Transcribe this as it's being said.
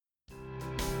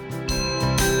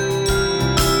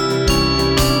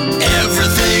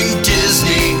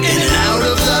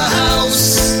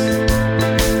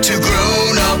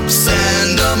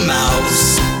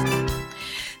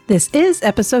This is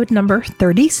episode number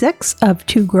 36 of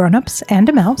Two Grown-Ups and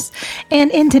a Mouse, and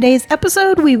in today's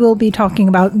episode we will be talking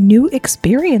about new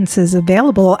experiences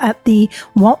available at the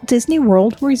Walt Disney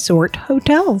World Resort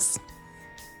hotels.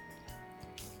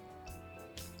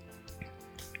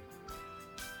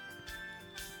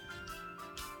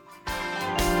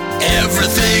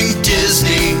 Everything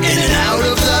Disney in and out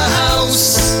of the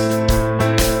house.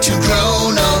 Two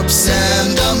grown-ups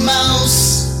and a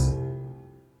mouse.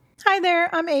 Hi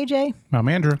there, I'm AJ. I'm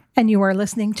Andrew. And you are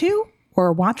listening to,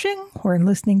 or watching, or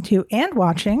listening to and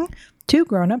watching Two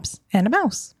Grown-Ups and a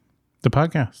Mouse. The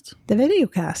podcast. The video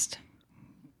cast.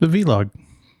 The vlog.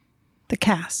 The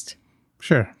cast.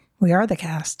 Sure. We are the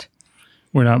cast.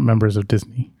 We're not members of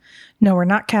Disney. No, we're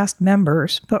not cast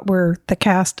members, but we're the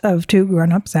cast of Two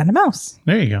Grown-Ups and a Mouse.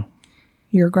 There you go.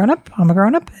 You're a grown-up, I'm a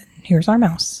grown-up, and here's our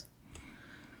mouse.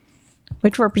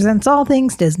 Which represents all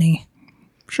things Disney.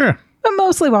 Sure. But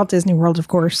mostly Walt Disney World, of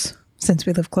course, since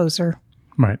we live closer.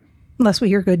 Right. Unless we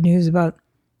hear good news about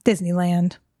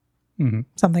Disneyland,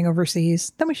 something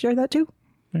overseas, then we share that too.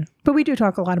 Yeah. But we do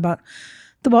talk a lot about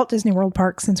the Walt Disney World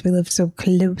Park since we live so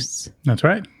close. That's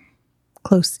right.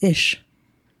 Close-ish.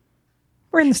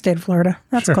 We're in the state of Florida.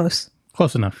 That's Sure. close.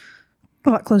 Close enough.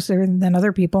 A lot closer than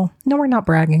other people. No, we're not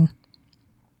bragging.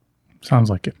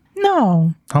 Sounds like it.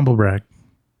 No. Humble brag.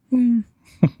 I'm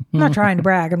not trying to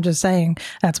brag. I'm just saying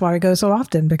that's why we go so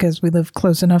often, because we live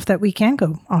close enough that we can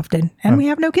go often. And we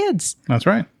have no kids, That's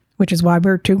right. which is why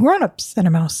we're two grown-ups and a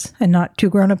mouse and not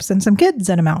two grown-ups and some kids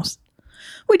and a mouse.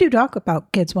 We do talk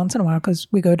about kids once in a while because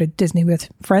we go to Disney with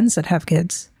friends that have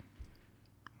kids.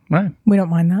 Right. We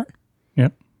don't mind that.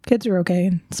 Yep. Kids are okay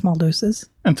in small doses.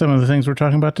 And some of the things we're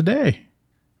talking about today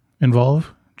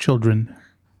involve children.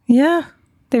 Yeah,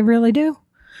 they really do.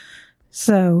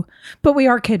 So, but we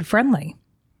are kid-friendly.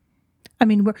 I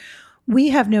mean, we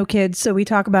have no kids, so we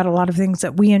talk about a lot of things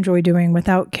that we enjoy doing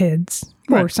without kids,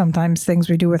 or Right. sometimes things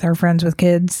we do with our friends with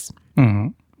kids, Mm-hmm.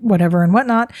 whatever and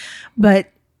whatnot.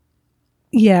 But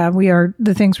yeah,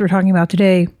 the things we're talking about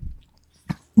today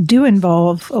do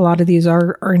involve, a lot of these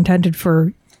are intended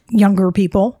for younger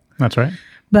people. That's right.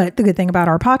 But the good thing about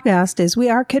our podcast is we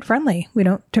are kid-friendly. We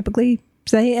don't typically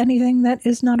say anything that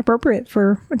is not appropriate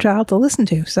for a child to listen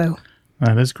to, so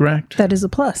That is correct. that is a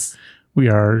plus. We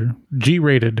are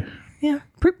G-rated. Yeah,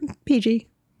 PG.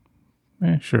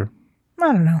 Sure.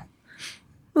 I don't know.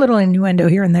 A little innuendo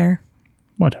here and there.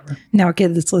 Whatever. Now a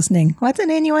kid that's listening, what's an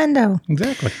innuendo?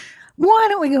 Exactly. Why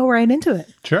don't we go right into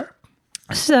it? Sure.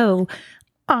 So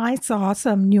I saw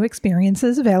some new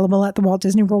experiences available at the Walt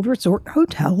Disney World Resort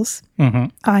hotels. Mm-hmm.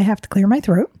 I have to clear my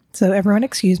throat, so everyone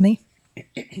excuse me.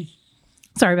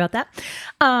 Sorry about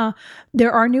that.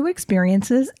 There are new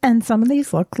experiences, and some of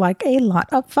these look like a lot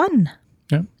of fun.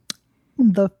 Yep.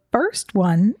 The first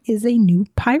one is a new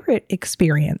pirate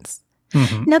experience.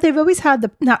 Now, they've always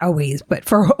had not always, but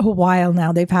for a while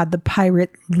now, they've had the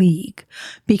Pirate League,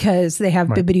 because they have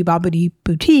Bibbidi Bobbidi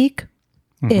Boutique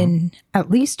in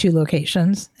at least 2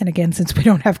 locations. And again, since we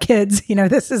don't have kids,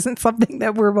 this isn't something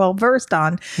that we're well versed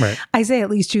on. Right. I say at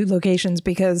least 2 locations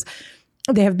because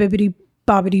they have Bibbidi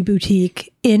Bobbidi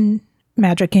Boutique in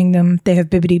Magic Kingdom. They have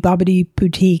Bibbidi Bobbidi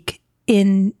Boutique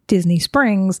in Disney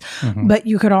Springs, but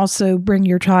you could also bring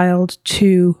your child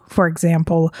to, for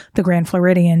example, the Grand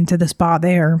Floridian, to the spa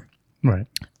there. Right.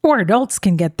 Or adults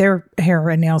can get their hair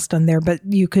and nails done there, but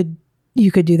you could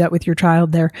do that with your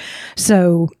child there.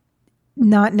 So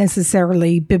not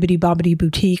necessarily Bibbidi Bobbidi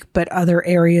Boutique, but other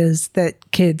areas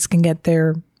that kids can get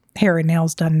their hair and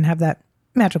nails done and have that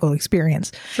magical experience.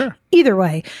 Sure. Either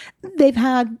way, they've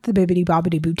had the Bibbidi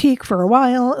Bobbidi Boutique for a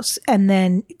while, and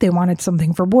then they wanted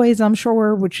something for boys, I'm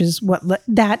sure, which is what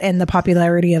that and the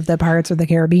popularity of the Pirates of the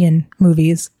Caribbean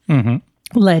movies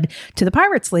led to the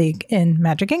Pirates League in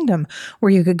Magic Kingdom,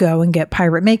 where you could go and get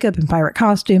pirate makeup and pirate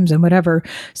costumes and whatever.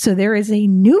 So there is a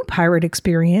new pirate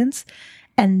experience,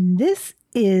 and this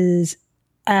is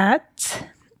at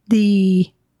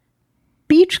the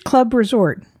Beach Club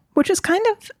Resort, which is kind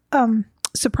of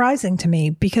surprising to me,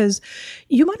 because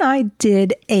you and I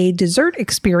did a dessert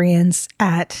experience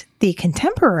at the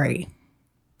Contemporary,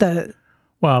 the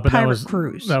Well, but Pirate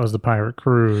Cruise. That was the Pirate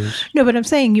Cruise. No, but I'm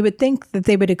saying you would think that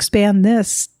they would expand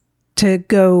this to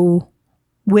go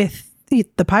with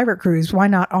the Pirate Cruise. Why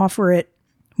not offer it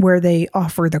where they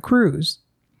offer the cruise?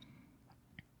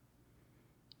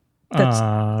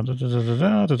 I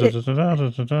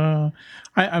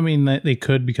mean, they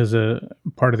could, because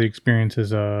part of the experience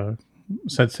is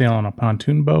set sail on a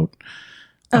pontoon boat.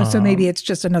 Oh, so maybe it's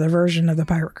just another version of the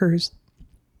Pirate Cruise.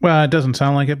 Well, it doesn't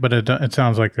sound like it, but it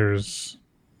sounds like there's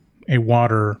a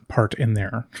water part in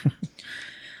there.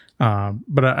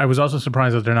 But I was also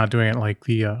surprised that they're not doing it like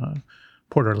the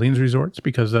Port Orleans resorts,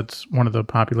 because that's one of the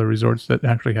popular resorts that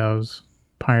actually has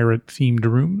pirate-themed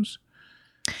rooms.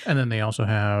 And then they also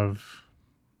have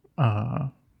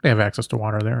access to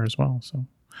water there as well. So,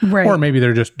 Right. Or maybe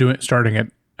they're just starting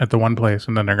it at the one place,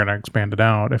 and then they're going to expand it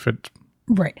out if it's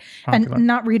Right. popular. And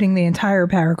not reading the entire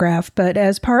paragraph, but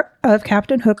as part of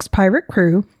Captain Hook's pirate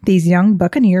crew, these young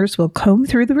buccaneers will comb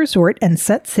through the resort and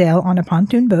set sail on a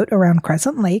pontoon boat around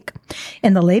Crescent Lake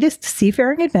in the latest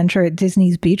seafaring adventure at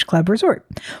Disney's Beach Club Resort.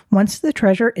 Once the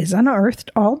treasure is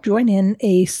unearthed, all join in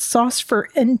a sauce for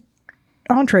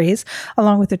entrees,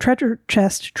 along with a treasure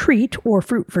chest treat or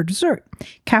fruit for dessert.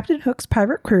 Captain Hook's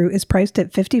pirate crew is priced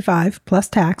at $55 plus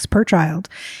tax per child,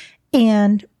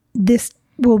 and this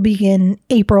will begin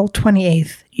April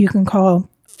 28th. You can call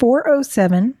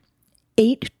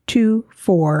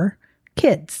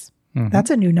 407-824-KIDS. That's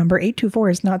a new number. 824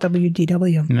 is not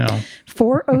WDW. No.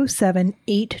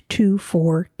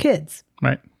 407-824-KIDS.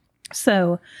 Right.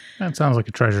 So, That sounds like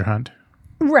a treasure hunt.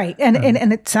 right. And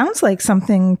it sounds like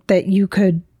something that you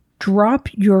could drop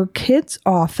your kids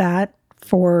off at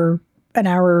for an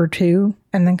hour or two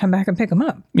and then come back and pick them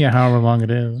up. Yeah, however long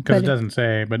it is, because But it doesn't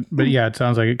say. But yeah, it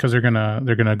sounds like it, because they're gonna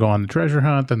go on the treasure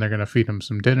hunt, then they're gonna feed them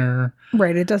some dinner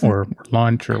Right. It doesn't. or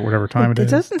lunch or whatever time it It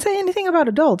is. doesn't say anything about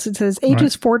adults. It says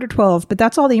ages 4 to 12, but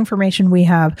that's all the information we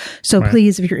have. So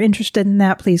please, if you're interested in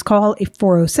that, please call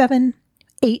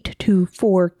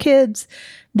 407-824-KIDS.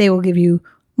 They will give you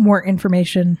more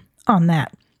information on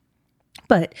that.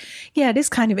 But yeah, it is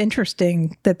kind of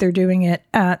interesting that they're doing it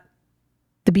at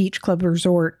the Beach Club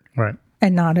Resort Right.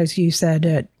 and not, as you said,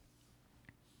 at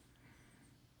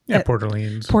Port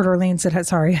Orleans. Port Orleans that has,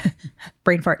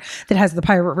 brain fart, that has the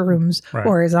pirate rooms, Right.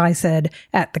 or as I said,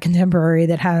 at the Contemporary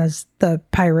that has the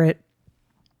pirate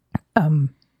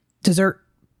dessert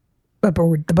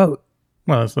aboard the boat.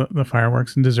 Well, it's the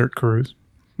fireworks and dessert cruise.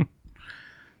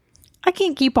 I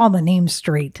can't keep all the names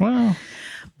straight. Well,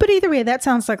 But either way, that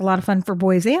sounds like a lot of fun for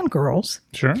boys and girls.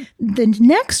 sure. The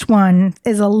next one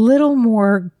is a little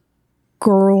more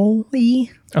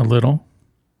girly. A little.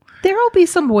 There will be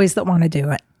some boys that want to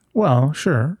do it. Well,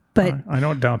 sure. But- I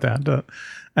don't doubt that.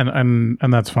 And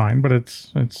that's fine. But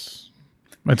it's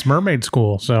mermaid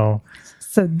school, so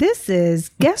So this is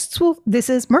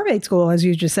Mermaid School, as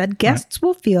you just said. Guests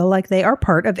will feel like they are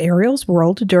part of Ariel's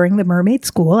world during the Mermaid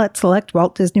School at select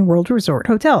Walt Disney World Resort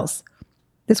hotels.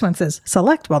 This one says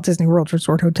select Walt Disney World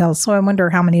Resort hotels. So I wonder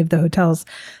how many of the hotels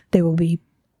they will be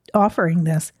offering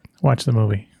this. watch the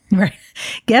movie. Right.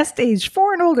 Guests aged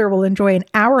 4 and older will enjoy an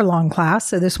hour-long class,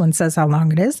 so this one says how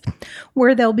long it is,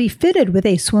 where they'll be fitted with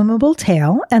a swimmable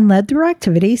tail and led through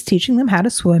activities teaching them how to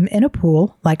swim in a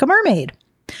pool like a mermaid.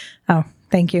 Oh,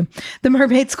 thank you. The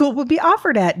Mermaid School will be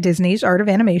offered at Disney's Art of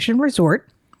Animation Resort,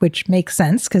 which makes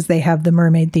sense because they have the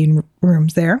mermaid-themed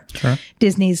rooms there. Sure.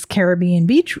 Disney's Caribbean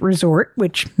Beach Resort,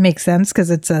 which makes sense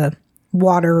because it's a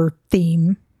water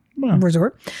theme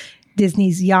resort.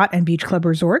 Disney's Yacht and Beach Club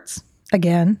Resorts,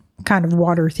 again, kind of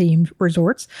water themed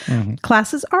resorts.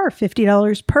 Classes are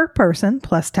 $50 per person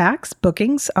plus tax.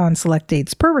 Bookings on select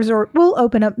dates per resort will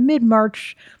open up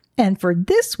mid-March. And for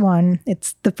this one,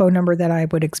 it's the phone number that I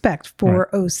would expect,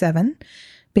 407,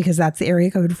 because that's the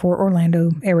area code for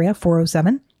Orlando area,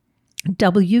 407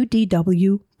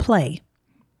 WDW Play.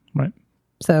 Right.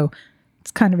 So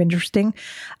it's kind of interesting.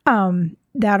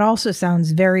 That also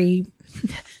sounds very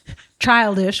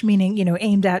childish, meaning,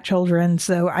 aimed at children.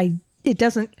 So it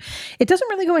doesn't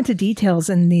really go into details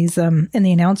in these, in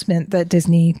the announcement that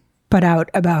Disney put out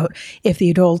about if the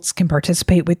adults can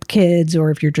participate with kids or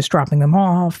if you're just dropping them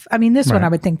off. I mean, this one, I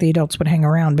would think the adults would hang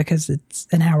around because it's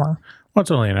an hour. Well,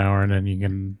 it's only an hour, and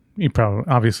then you probably,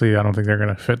 obviously, I don't think they're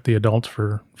going to fit the adults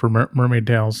for mermaid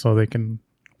tales so they can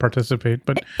participate.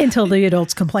 But Until the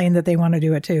adults complain that they want to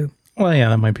do it too. well, yeah,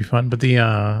 that might be fun. But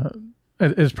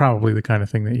it's probably the kind of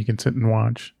thing that you can sit and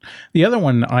watch. The other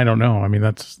one, I don't know. I mean,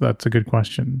 that's a good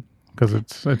question because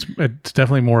it's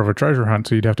definitely more of a treasure hunt.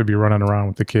 So you'd have to be running around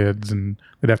with the kids, and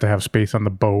they'd have to have space on the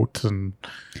boat and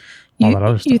all that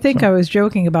other stuff. You think I was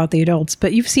joking about the adults,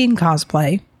 but you've seen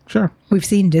cosplay. Sure. We've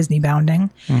seen Disney bounding.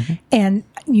 And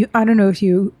I don't know if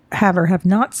you have or have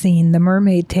not seen the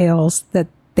mermaid tails that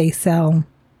they sell.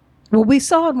 Well, we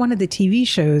saw on one of the TV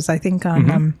shows, I think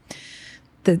on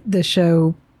the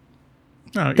show,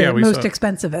 Oh, the yeah, we Most saw,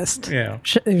 Expensivest. Yeah.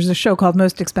 There's a show called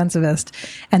Most Expensivest,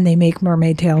 and they make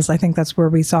mermaid tails. I think that's where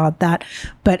we saw that.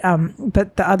 But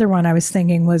the other one I was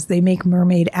thinking was they make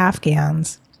mermaid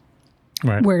Afghans,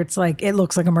 Right. where it's like, it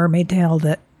looks like a mermaid tail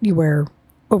that you wear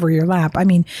over your lap. I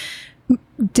mean,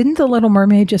 didn't The Little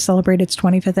Mermaid just celebrate its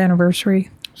 25th anniversary?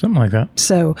 Something like that.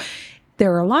 So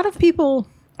there are a lot of people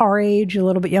our age, a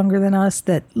little bit younger than us,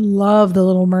 that love The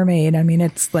Little Mermaid. I mean,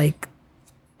 it's like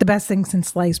the best thing since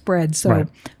sliced bread. So Right.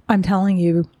 I'm telling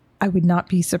you, I would not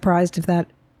be surprised if that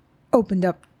opened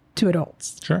up to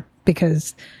adults, Sure.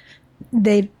 because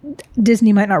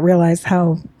Disney might not realize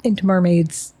how into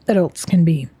mermaids adults can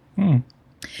be.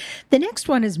 The next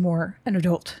one is more an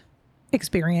adult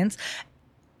experience,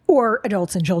 or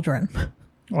adults and children.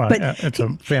 Well, But- yeah, it's a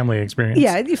family experience.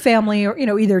 Yeah, family, or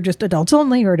either just adults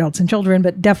only or adults and children,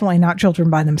 but definitely not children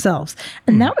by themselves.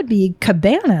 And that would be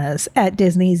cabanas at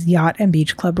Disney's Yacht and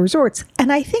Beach Club resorts.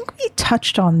 And I think we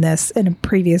touched on this in a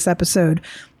previous episode,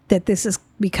 that this is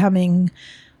becoming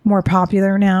more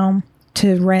popular now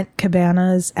to rent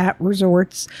cabanas at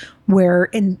resorts,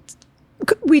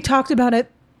 we talked about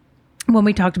it when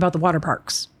we talked about the water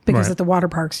parks, because Right. at the water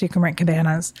parks you can rent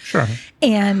cabanas. Sure.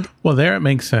 And Well, there it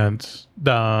makes sense.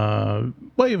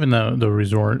 Even the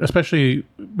resort, especially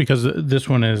because this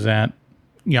one is at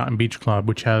Yacht and Beach Club,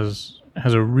 which has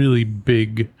a really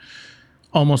big,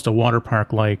 almost a water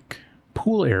park like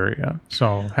pool area.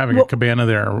 So having a cabana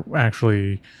there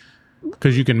actually,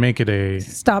 because you can make it a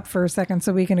stop for a second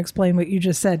so we can explain what you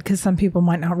just said, because some people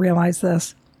might not realize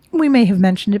this. We may have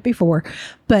mentioned it before,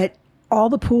 but all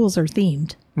the pools are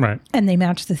themed right. and they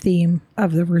match the theme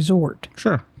of the resort.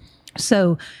 Sure.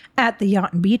 So at the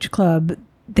Yacht and Beach Club,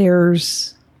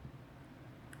 there's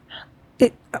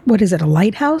what is it, a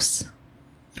lighthouse?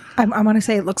 I want to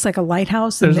say it looks like a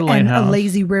lighthouse, There's a and lighthouse. a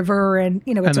lazy river, and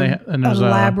it's And there's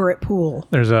elaborate pool.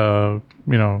 There's a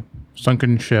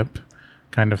sunken ship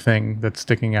kind of thing that's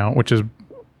sticking out, which is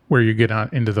where you get on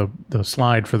into the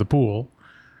slide for the pool.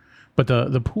 But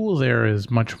the pool there is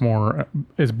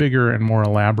is bigger and more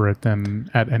elaborate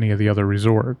than at any of the other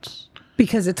resorts.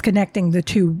 Because it's connecting the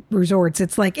two resorts.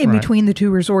 It's like in Right. between the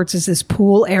two resorts is this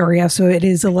pool area, so it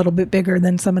is a little bit bigger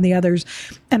than some of the others.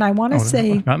 And I want to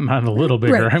say, Not a little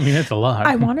bigger. Right. I mean, it's a lot.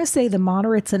 I want to say the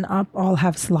moderates and up all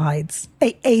have slides,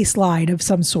 a slide of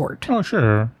some sort. Oh,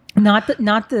 sure. Not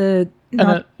the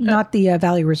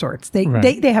Valley Resorts.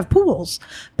 Right. They have pools,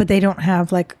 but they don't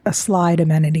have like a slide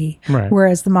amenity. Right.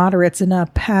 Whereas the moderates and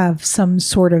up have some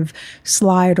sort of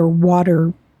slide or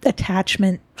water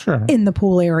attachment Sure. in the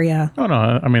pool area. Oh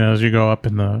no! I mean, as you go up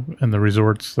in the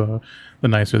resorts, the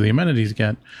nicer the amenities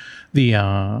get.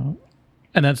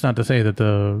 And that's not to say that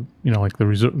the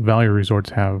value resorts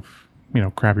have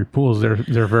crappy pools. They're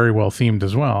very well themed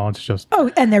as well. It's just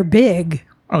Oh, and they're big.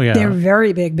 oh yeah, They're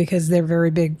very big because they're very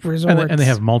big resorts. and they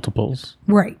have multiples.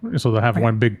 right. So they'll have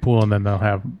one big pool and then they'll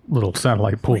have little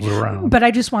satellite pools around. But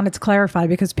I just wanted to clarify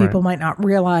because people Right. might not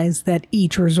realize that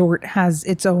each resort has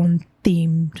its own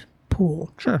themed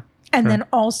pool. Sure. And Sure. then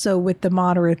also with the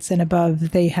moderates and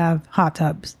above, they have hot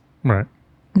tubs, Right.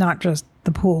 not just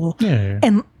the pool. Yeah.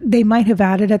 And they might have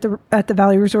added at the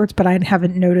Valley Resorts, but I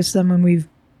haven't noticed them when we've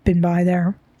been by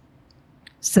there.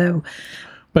 So,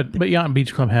 But Yacht and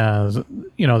Beach Club has,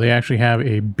 they actually have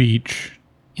a beach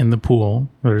in the pool.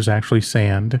 There's actually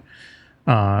sand.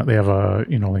 They have I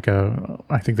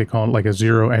think they call it like a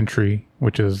zero entry,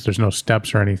 which is there's no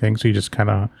steps or anything. So you just kind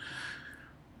of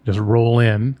just roll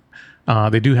in.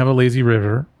 They do have a lazy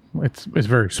river. It's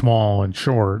very small and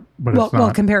short, but it's not.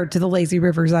 well, compared to the lazy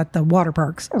rivers at the water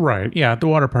parks. Right. Yeah. At the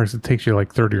water parks, it takes you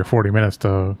like 30 or 40 minutes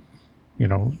to,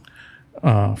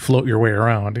 float your way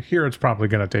around. Here, it's probably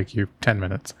going to take you 10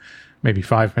 minutes, maybe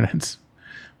 5 minutes.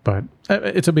 But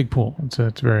it's a big pool. It's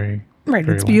very Right,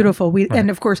 very it's long. beautiful. And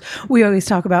of course, we always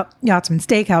talk about Yachtsman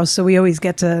Steakhouse, so we always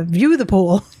get to view the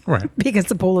pool, Right. because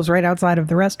the pool is right outside of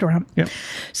the restaurant. Yeah.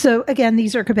 So again,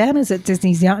 these are cabanas at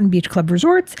Disney's Yacht and Beach Club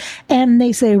resorts, and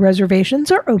they say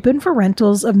reservations are open for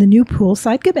rentals of the new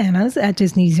poolside cabanas at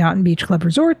Disney's Yacht and Beach Club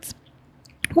resorts,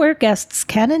 where guests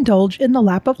can indulge in the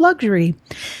lap of luxury.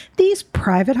 These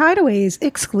private hideaways,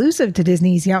 exclusive to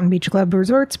Disney's Yacht and Beach Club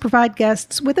resorts, provide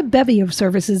guests with a bevy of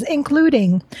services,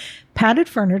 including padded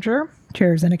furniture,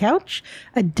 chairs and a couch,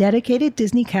 a dedicated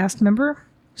Disney cast member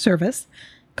service,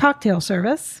 cocktail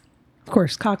service. Of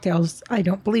course, cocktails, I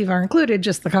don't believe, are included,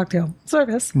 just the cocktail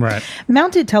service. Right.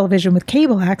 Mounted television with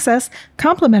cable access,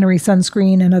 complimentary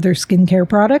sunscreen and other skincare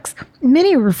products,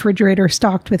 mini refrigerator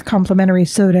stocked with complimentary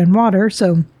soda and water,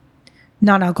 so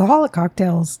non-alcoholic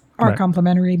cocktails are Right.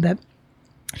 complimentary, but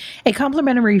a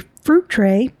complimentary fruit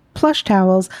tray, plush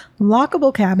towels,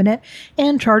 lockable cabinet,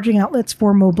 and charging outlets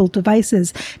for mobile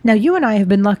devices. Now, you and I have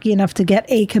been lucky enough to get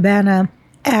a cabana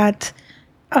at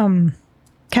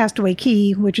Castaway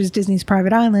Cay, which is Disney's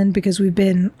private island, because we've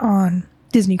been on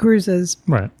Disney cruises,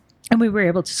 Right. and we were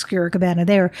able to secure a cabana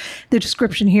there. The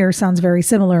description here sounds very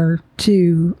similar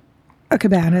to a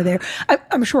cabana there.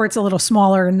 I'm sure it's a little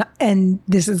smaller, and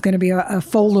this is going to be a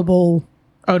foldable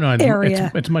Oh no,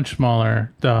 area. it's much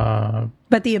smaller.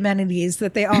 But the amenities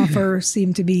that they offer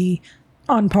seem to be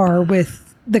on par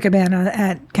with the cabana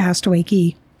at Castaway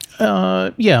Key.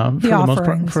 Yeah,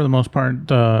 offerings. for the most part,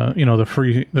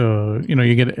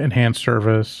 you get enhanced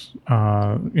service,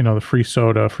 the free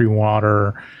soda, free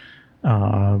water,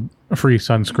 free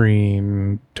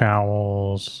sunscreen,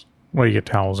 towels. Well, you get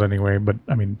towels anyway, but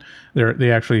I mean,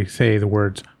 they actually say the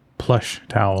words plush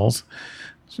towels.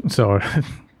 So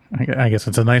I guess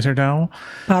it's a nicer towel.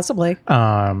 Possibly.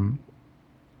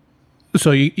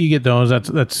 So you get those.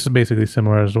 That's basically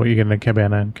similar as what you get in a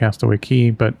cabana and Castaway Key,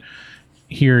 but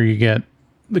here you get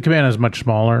the cabana is much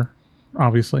smaller,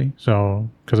 obviously. So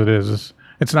because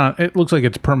it's not. It looks like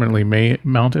it's permanently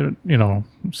mounted,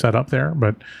 set up there,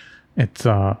 but it's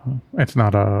not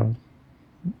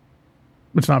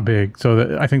big.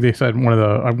 So I think they said one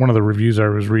of the reviews I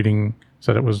was reading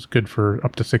said it was good for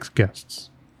up to 6 guests.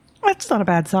 That's not a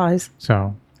bad size.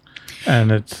 So,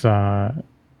 and it's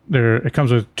it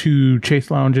comes with 2 chase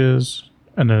lounges,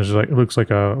 and there's it looks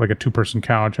like a 2-person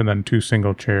couch, and then 2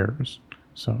 single chairs.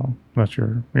 So that's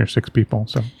your 6 people.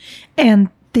 So, and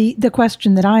the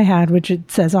question that I had, which it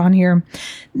says on here,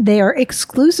 they are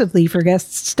exclusively for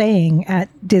guests staying at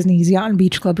Disney's Yacht and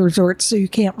Beach Club resorts. So you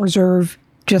can't reserve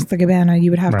just the cabana. You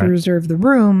would have to reserve the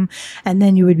room, and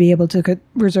then you would be able to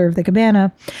reserve the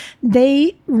cabana.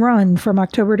 They run from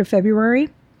October to February.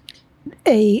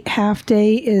 A half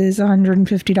day is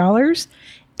 $150,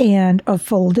 and a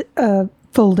full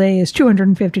day is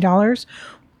 $250.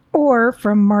 Or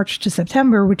from March to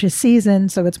September, which is season,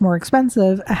 so it's more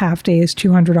expensive, a half day is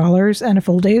 $200 and a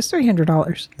full day is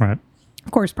 $300. Right.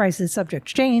 Of course, prices subject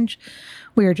to change.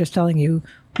 We are just telling you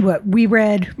what we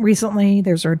read recently.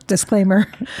 There's our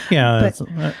disclaimer. Yeah,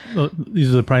 these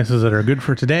are the prices that are good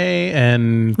for today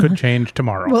and could change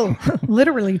tomorrow. Well,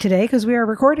 literally today, because we are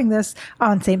recording this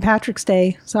on St. Patrick's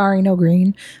Day. Sorry, no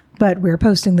green. But we're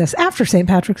posting this after St.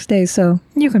 Patrick's Day, so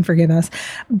you can forgive us.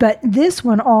 But this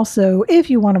one also, if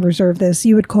you want to reserve this,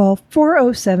 you would call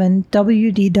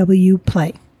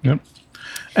 407-WDW-PLAY. Yep.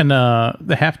 And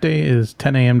the half day is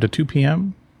 10 a.m. to 2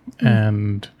 p.m.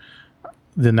 And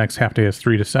the next half day is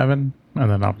 3 to 7.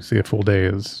 And then obviously a full day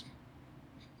is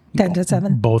 10 to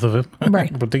 7. Both of it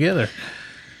Right. put together.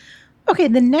 Okay,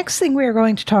 the next thing we are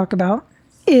going to talk about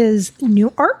is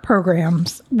new art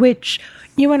programs, which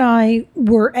you and I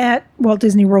were at Walt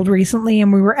Disney World recently,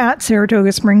 and we were at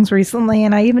Saratoga Springs recently,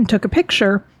 and I even took a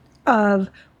picture of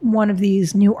one of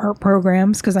these new art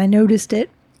programs because I noticed it.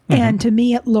 And to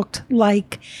me, it looked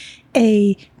like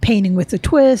a painting with a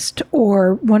twist,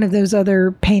 or one of those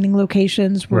other painting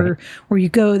locations where you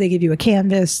go, they give you a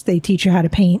canvas, they teach you how to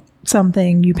paint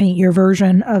something, you paint your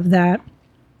version of that.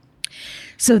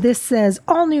 So this says,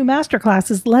 all new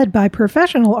masterclasses led by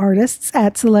professional artists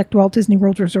at select Walt Disney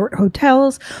World Resort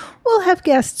hotels will have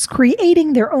guests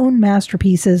creating their own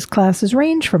masterpieces. Classes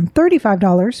range from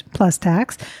 $35 plus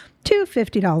tax to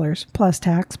 $50 plus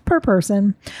tax per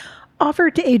person,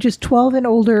 offered to ages 12 and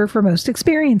older for most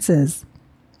experiences.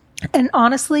 And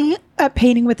honestly, at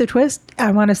Painting with a Twist,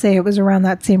 I want to say it was around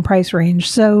that same price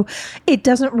range. So it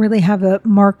doesn't really have a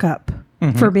markup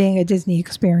for being a Disney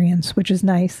experience, which is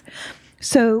nice.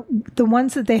 So the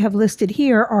ones that they have listed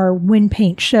here are Wind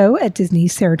Paint Show at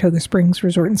Disney's Saratoga Springs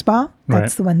Resort and Spa.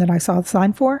 That's the one that I saw the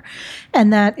sign for.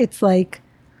 And that it's like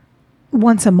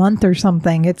once a month or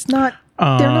something. It's not,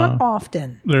 they're not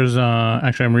often. There's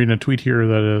actually, I'm reading a tweet here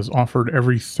that is offered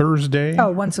every Thursday.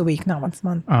 Oh, once a week, not once a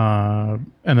month.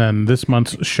 And then this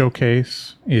month's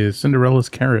showcase is Cinderella's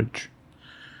Carriage.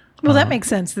 Well, that makes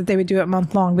sense that they would do it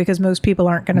month long because most people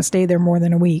aren't going to stay there more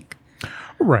than a week.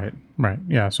 Right.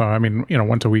 Yeah. So, I mean,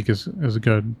 once a week is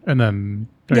good. And then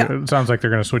it sounds like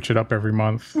they're going to switch it up every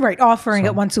month. Right. Offering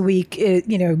it once a week, it,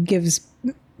 gives,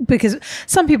 because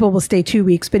some people will stay 2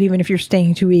 weeks, but even if you're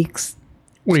staying 2 weeks,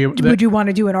 would you want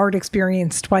to do an art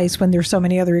experience twice when there's so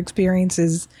many other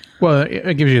experiences? Well,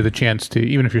 it gives you the chance to,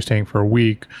 even if you're staying for a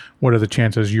week, what are the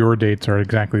chances your dates are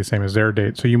exactly the same as their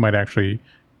dates? So you might actually,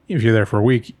 if you're there for a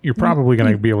week, you're probably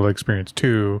going to be able to experience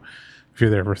 2. If you're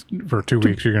there for 2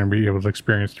 weeks, you're going to be able to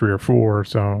experience 3 or 4.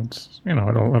 So it's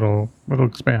it'll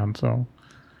expand. So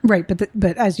right,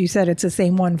 but as you said, it's the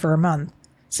same one for a month.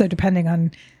 So depending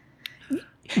on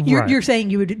you're saying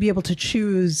you would be able to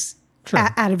choose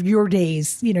out of your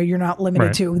days. You're not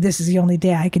limited to this is the only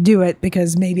day I could do it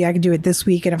because maybe I can do it this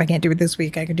week, and if I can't do it this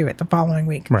week, I can do it the following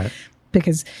week. Right,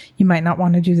 because you might not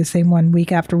want to do the same one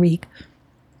week after week.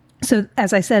 So,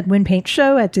 as I said, Wind Paint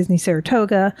Show at Disney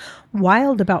Saratoga,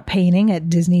 Wild About Painting at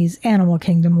Disney's Animal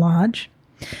Kingdom Lodge,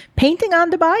 Painting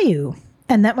on the Bayou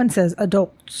And that one says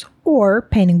adults. Or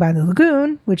Painting by the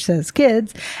Lagoon, which says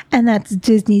kids. And that's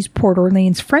Disney's Port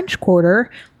Orleans French Quarter.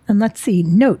 And let's see,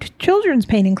 note, children's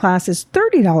painting class is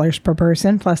 $30 per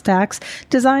person plus tax,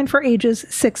 designed for ages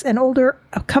 6 and older,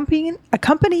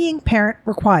 accompanying parent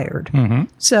required.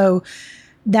 So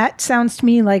that sounds to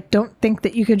me like, don't think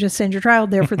that you can just send your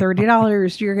child there for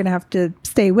 $30. You're going to have to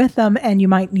stay with them, and you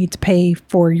might need to pay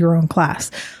for your own class.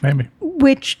 Maybe.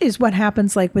 Which is what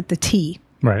happens like with the tea.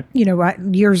 Right. You know,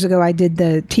 years ago, I did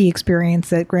the tea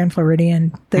experience at Grand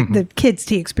Floridian, the kids'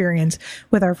 tea experience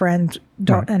with our friend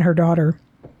and her daughter.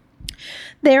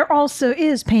 There also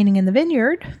is Painting in the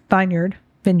Vineyard. I'm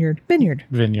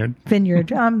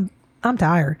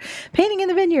tired. Painting in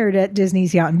the Vineyard at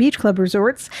Disney's Yacht and Beach Club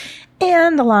resorts.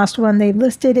 And the last one they've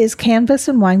listed is Canvas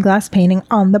and Wineglass Painting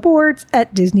on the Boards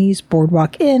at Disney's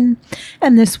Boardwalk Inn.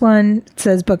 And this one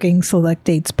says booking select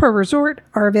dates per resort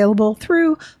are available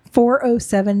through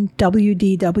 407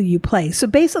 WDW Play. So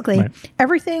basically,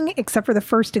 everything except for the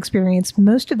first experience,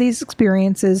 most of these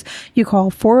experiences you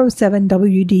call 407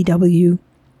 WDW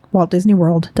Walt Disney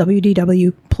World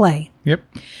WDW Play. Yep.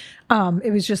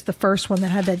 It was just the first one that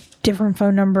had that different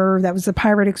phone number. That was the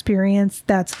pirate experience.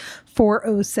 That's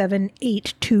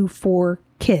 407-824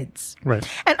 kids. Right.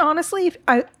 And honestly,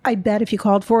 I bet if you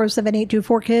called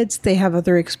 407-824 kids, they have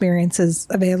other experiences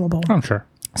available. I'm sure.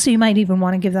 So you might even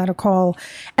want to give that a call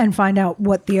and find out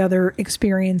what the other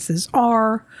experiences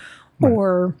are. Right.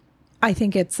 Or I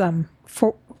think it's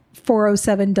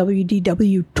 407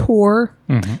 WDW Tour.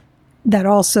 That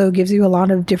also gives you a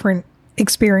lot of different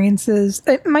experiences.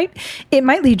 It might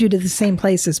lead you to the same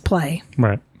place as Play.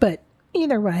 Right. But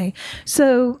either way.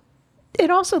 So it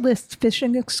also lists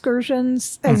fishing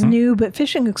excursions as new, but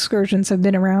fishing excursions have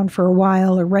been around for a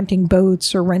while, or renting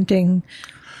boats or renting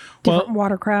different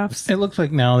watercrafts. It looks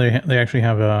like now they actually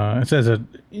have it says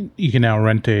you can now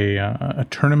rent a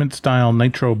tournament style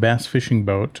nitro bass fishing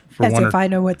boat for I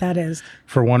know what that is.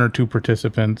 For 1 or 2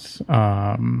 participants.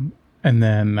 And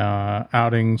then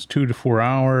outings 2 to 4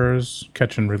 hours,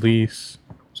 catch and release.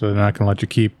 So they're not going to let you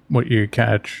keep what you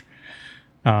catch.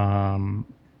 So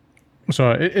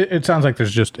it sounds like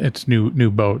it's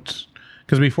new boats.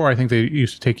 Because before I think they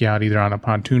used to take you out either on a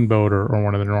pontoon boat or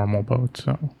one of the normal boats.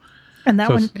 And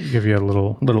that one give you a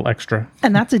little extra.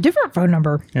 And that's a different phone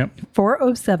number. Yep.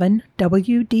 407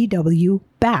 WDW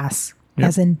Bass. Yep.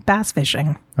 As in bass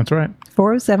fishing. That's right.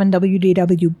 407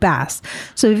 WDW Bass.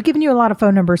 So we've given you a lot of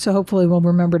phone numbers, so hopefully we'll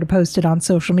remember to post it on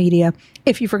social media.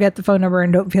 If you forget the phone number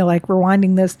and don't feel like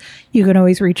rewinding this, you can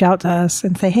always reach out to us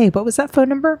and say, hey, what was that phone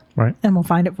number? Right. And we'll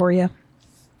find it for you.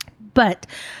 But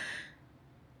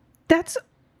that's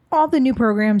all the new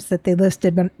programs that they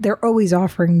listed, but they're always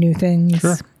offering new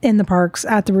things in the parks,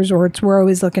 at the resorts. We're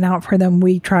always looking out for them.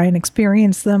 We try and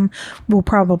experience them. We'll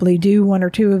probably do 1 or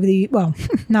 2 of the, well,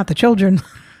 not the children.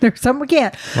 There's some we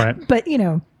can't. Right. But, you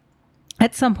know,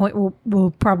 at some point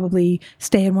we'll probably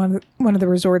stay in one of the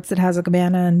resorts that has a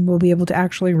cabana, and we'll be able to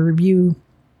actually review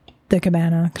the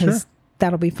cabana, because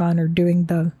that'll be fun. Or doing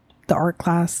the art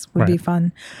class would be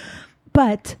fun.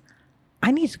 But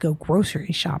I need to go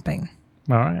grocery shopping.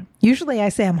 All right. Usually I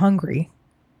say I'm hungry.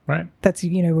 Right. That's,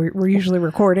 you know, we're usually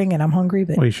recording and I'm hungry.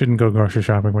 But well, you shouldn't go grocery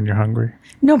shopping when you're hungry.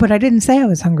 No, but I didn't say I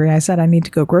was hungry. I said I need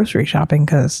to go grocery shopping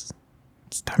because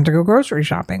it's time to go grocery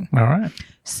shopping. All right.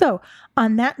 So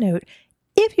on that note,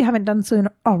 if you haven't done so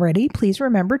already, please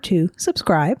remember to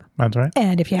subscribe. That's right.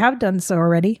 And if you have done so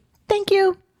already, thank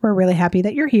you. We're really happy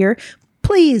that you're here.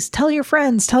 Please tell your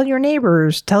friends, tell your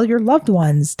neighbors, tell your loved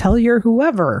ones, tell your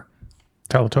whoever.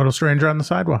 Tell a total stranger on the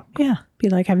sidewalk. Yeah. Be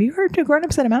like, have you heard Two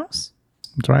Grown-Ups and a Mouse?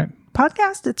 That's right.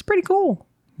 Podcast. It's pretty cool.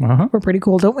 Uh-huh. We're pretty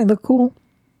cool. Don't we look cool?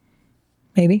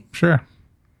 Maybe. Sure.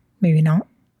 Maybe not.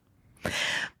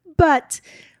 But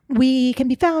we can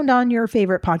be found on your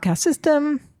favorite podcast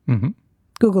system.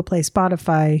 Google Play,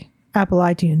 Spotify, Apple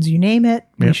iTunes, you name it.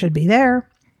 We should be there.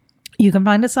 You can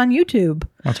find us on YouTube.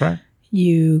 That's right.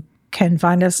 You can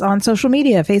find us on social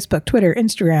media, Facebook, Twitter,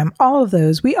 Instagram, all of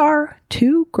those. We are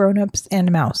Two Grown-Ups and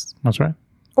a Mouse. That's right.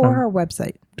 Or our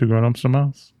website.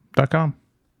 TwoGrownUpsAndAMouse.com.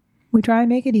 We try and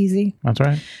make it easy. That's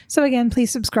right. So again,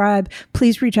 please subscribe.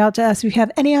 Please reach out to us. If you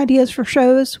have any ideas for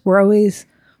shows, we're always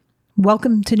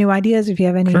welcome to new ideas. If you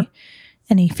have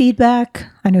any feedback.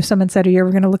 I know someone said, are you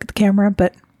ever going to look at the camera?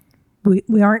 But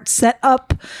we aren't set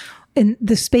up, and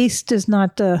the space does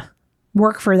not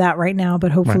work for that right now.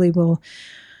 But hopefully we'll,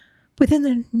 within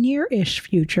the near-ish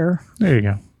future. There you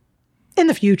go. In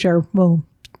the future, we'll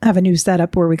have a new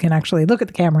setup where we can actually look at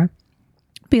the camera,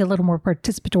 be a little more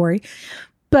participatory.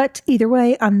 But either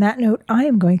way, on that note, I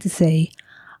am going to say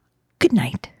good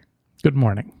night. Good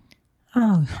morning.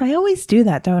 Oh, I always do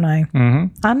that, don't I?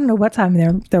 Mm-hmm. I don't know what time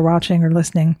they're watching or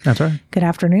listening. That's right. Good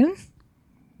afternoon?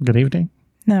 Good evening.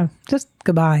 No, just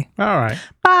goodbye. All right.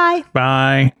 Bye.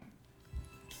 Bye.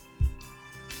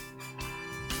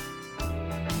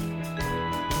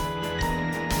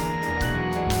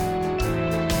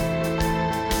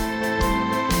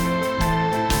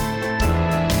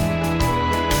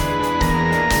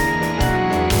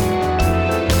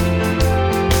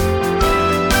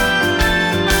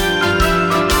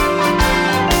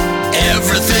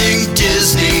 Everything